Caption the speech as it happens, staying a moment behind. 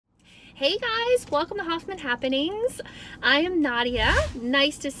Hey guys, welcome to Hoffman Happenings. I am Nadia.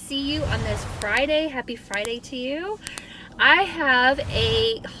 Nice to see you on this Friday. Happy Friday to you. I have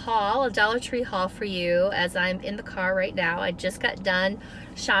a haul, a Dollar Tree haul for you as I'm in the car right now. I just got done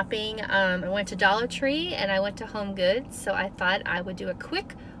shopping. I went to Dollar Tree and I went to Home Goods, so I thought I would do a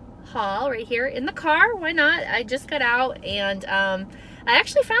quick haul right here in the car. Why not? I just got out and I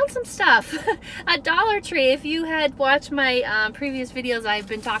actually found some stuff at Dollar Tree. If you had watched my previous videos, I've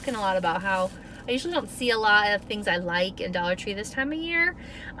been talking a lot about how I usually don't see a lot of things I like in Dollar Tree this time of year,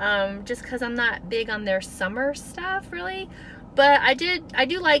 just because I'm not big on their summer stuff really. But I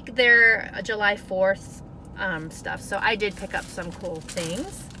do like their July 4th stuff, so I did pick up some cool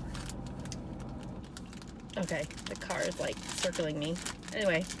things. Okay, the car is like circling me.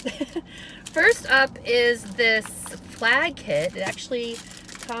 Anyway, first up is this flag kit. It actually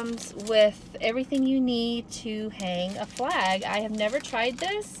comes with everything you need to hang a flag. I have never tried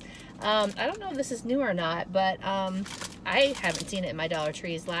this. I don't know if this is new or not, but I haven't seen it in my Dollar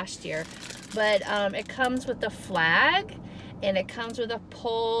Trees last year. But it comes with the flag, and it comes with a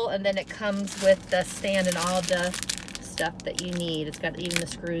pole, and then it comes with the stand and all the stuff that you need. It's got even the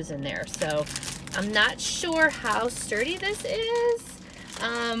screws in there. So I'm not sure how sturdy this is.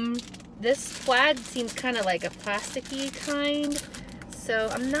 This flag seems kind of like a plasticky kind, so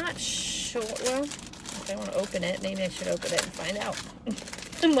I'm not sure. Well, if I want to open it, maybe I should open it and find out.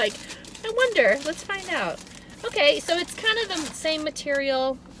 I'm like, I wonder. Let's find out. Okay, so it's kind of the same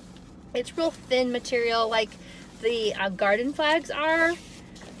material. It's real thin material like the garden flags are,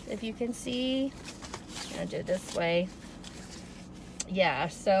 if you can see. I'll do it this way. Yeah,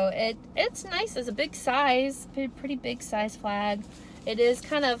 so it's nice. It's a big size, pretty big size flag. It is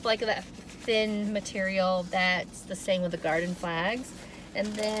kind of like that thin material that's the same with the garden flags. And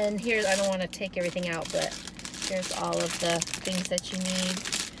then here's, I don't want to take everything out, but here's all of the things that you need.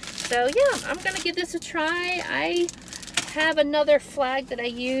 So yeah, I'm gonna give this a try. I have another flag that I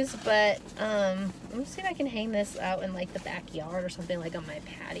use, but let me see if I can hang this out in like the backyard or something, like on my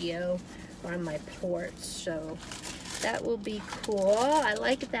patio or on my porch. So that will be cool. I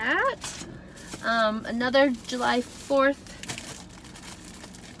like that. Another July 4th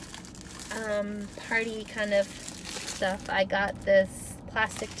party kind of stuff. I got this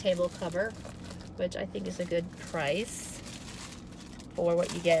plastic table cover, which I think is a good price for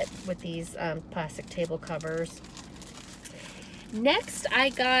what you get with these plastic table covers. Next, I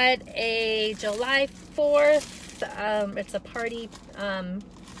got a July 4th, it's a party,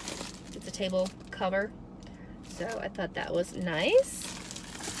 it's a table cover. So I thought that was nice.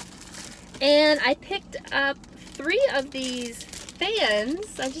 And I picked up 3 of these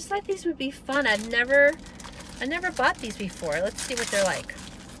fans. I just thought these would be fun. I never bought these before. Let's see what they're like.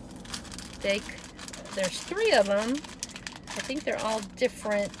 There's 3 of them. I think they're all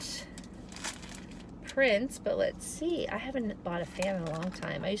different prints, but let's see. I haven't bought a fan in a long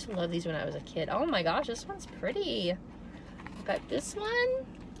time. I used to love these when I was a kid. Oh my gosh, this one's pretty. I got this one.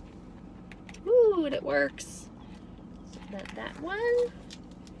 Ooh, and it works. That one.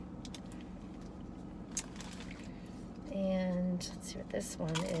 And let's see what this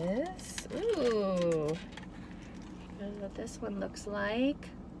one is. Ooh. Here's what this one looks like.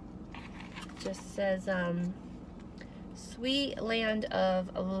 It just says, Sweet Land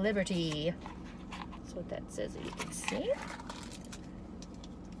of Liberty. That's what that says, that you can see.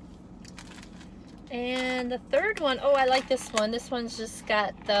 And the third one, oh, I like this one. This one's just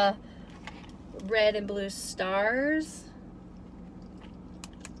got the red and blue stars.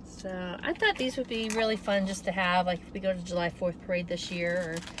 So I thought these would be really fun just to have, like if we go to July 4th parade this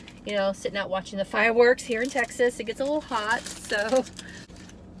year, or you know, sitting out watching the fireworks here in Texas. It gets a little hot, so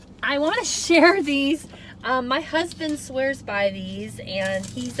I want to share these. My husband swears by these, and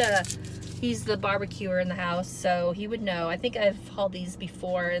he's the barbecuer in the house, so he would know. I think I've hauled these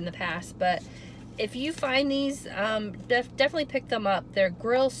before in the past, but if you find these, definitely pick them up. They're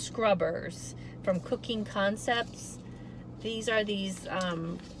grill scrubbers from Cooking Concepts. These are these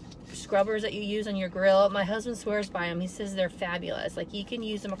scrubbers that you use on your grill. My husband swears by them. He says they're fabulous. Like, you can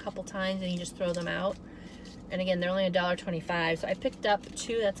use them a couple times and you just throw them out. And again, they're only $1.25. So I picked up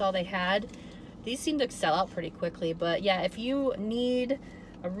 2. That's all they had. These seem to sell out pretty quickly. But yeah, if you need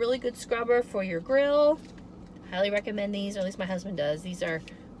a really good scrubber for your grill, highly recommend these. Or at least my husband does. These are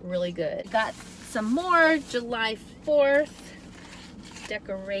really good. Got some more July 4th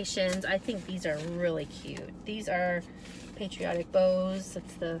decorations. I think these are really cute. These are patriotic bows.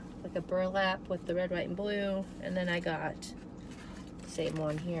 It's like a burlap with the red, white, and blue. And then I got the same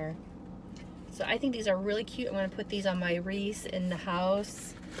one here. So I think these are really cute. I'm going to put these on my wreath in the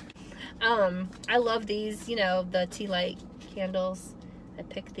house. I love these, you know, the tea light candles. I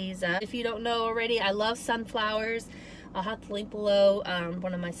picked these up. If you don't know already, I love sunflowers. I'll have to link below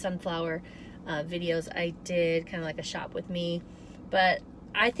one of my sunflower videos I did, kind of like a shop with me. But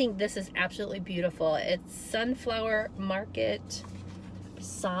I think this is absolutely beautiful. It's Sunflower Market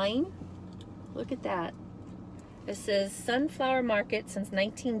sign. Look at that. It says Sunflower Market since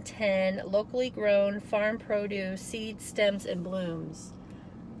 1910, locally grown farm produce, seeds, stems, and blooms.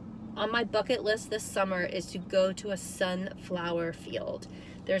 On my bucket list this summer is to go to a sunflower field.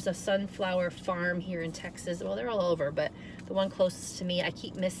 There's a sunflower farm here in Texas. Well, they're all over, but the one closest to me I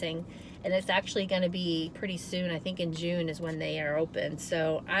keep missing. And it's actually going to be pretty soon. I think in June is when they are open.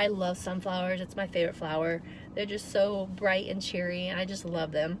 So I love sunflowers. It's my favorite flower. They're just so bright and cheery, and I just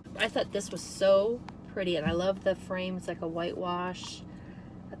love them. I thought this was so pretty, and I love the frame. It's like a whitewash.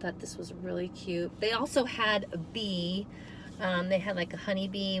 I thought this was really cute. They also had a bee. They had like a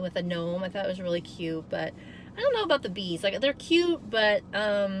honeybee with a gnome. I thought it was really cute, but I don't know about the bees. Like, they're cute, but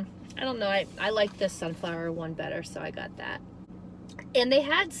I don't know. I like this sunflower one better, so I got that. And they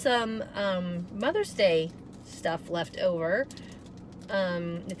had some Mother's Day stuff left over.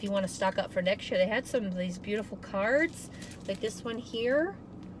 If you want to stock up for next year, they had some of these beautiful cards, like this one here.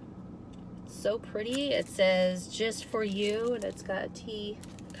 It's so pretty. It says, "Just for you," and it's got a tea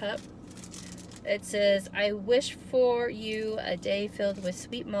cup. It says, "I wish for you a day filled with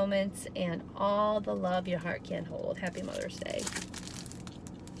sweet moments and all the love your heart can hold. Happy Mother's Day."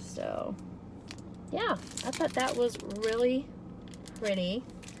 So, yeah, I thought that was really pretty,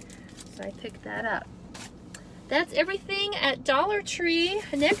 so I picked that up. That's everything at Dollar Tree.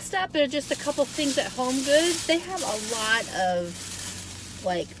 Next up are just a couple things at Home Goods. They have a lot of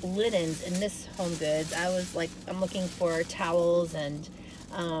like linens in this Home Goods. I'm looking for towels and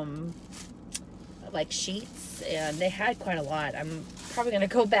like sheets, and they had quite a lot. I'm probably gonna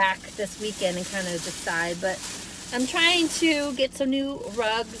go back this weekend and kind of decide, but I'm trying to get some new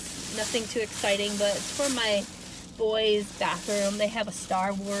rugs. Nothing too exciting, but it's for my boys' bathroom. They have a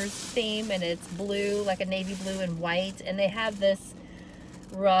Star Wars theme, and it's blue, like a navy blue and white, and they have this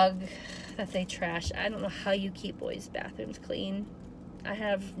rug that they trash. I don't know how you keep boys' bathrooms clean. I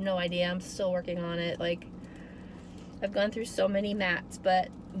have no idea. I'm still working on it. Like, I've gone through so many mats, but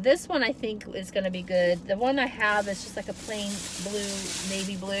this one I think is going to be good. The one I have is just like a plain blue,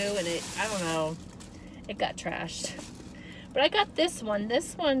 navy blue, and I don't know, it got trashed. But I got this one.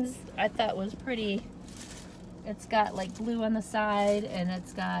 This one's, I thought, was pretty. It's got like blue on the side, and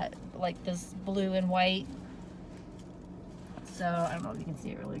it's got like this blue and white. So I don't know if you can see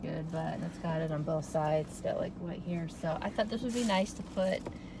it really good, but it's got it on both sides. It's got like white here. So I thought this would be nice to put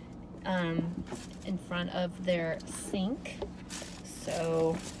in front of their sink.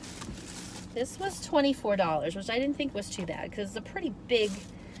 So this was $24, which I didn't think was too bad because it's a pretty big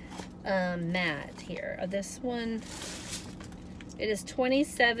mat here. This one, it is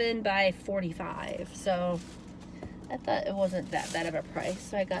 27 by 45. So I thought it wasn't that bad of a price.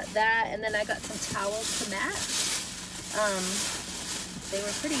 So I got that, and then I got some towels to match. They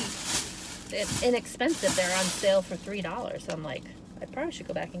were pretty inexpensive. They're on sale for $3. So I'm like, I probably should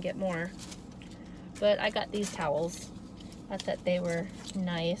go back and get more. But I got these towels. I thought they were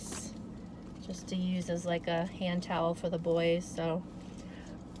nice just to use as like a hand towel for the boys. So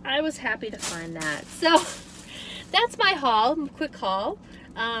I was happy to find that. So that's my haul, quick haul.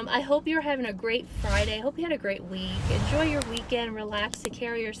 I hope you're having a great Friday. I hope you had a great week. Enjoy your weekend, relax, take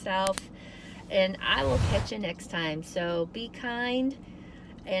care of yourself, and I will catch you next time. So be kind,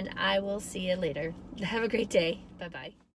 and I will see you later. Have a great day. Bye-bye.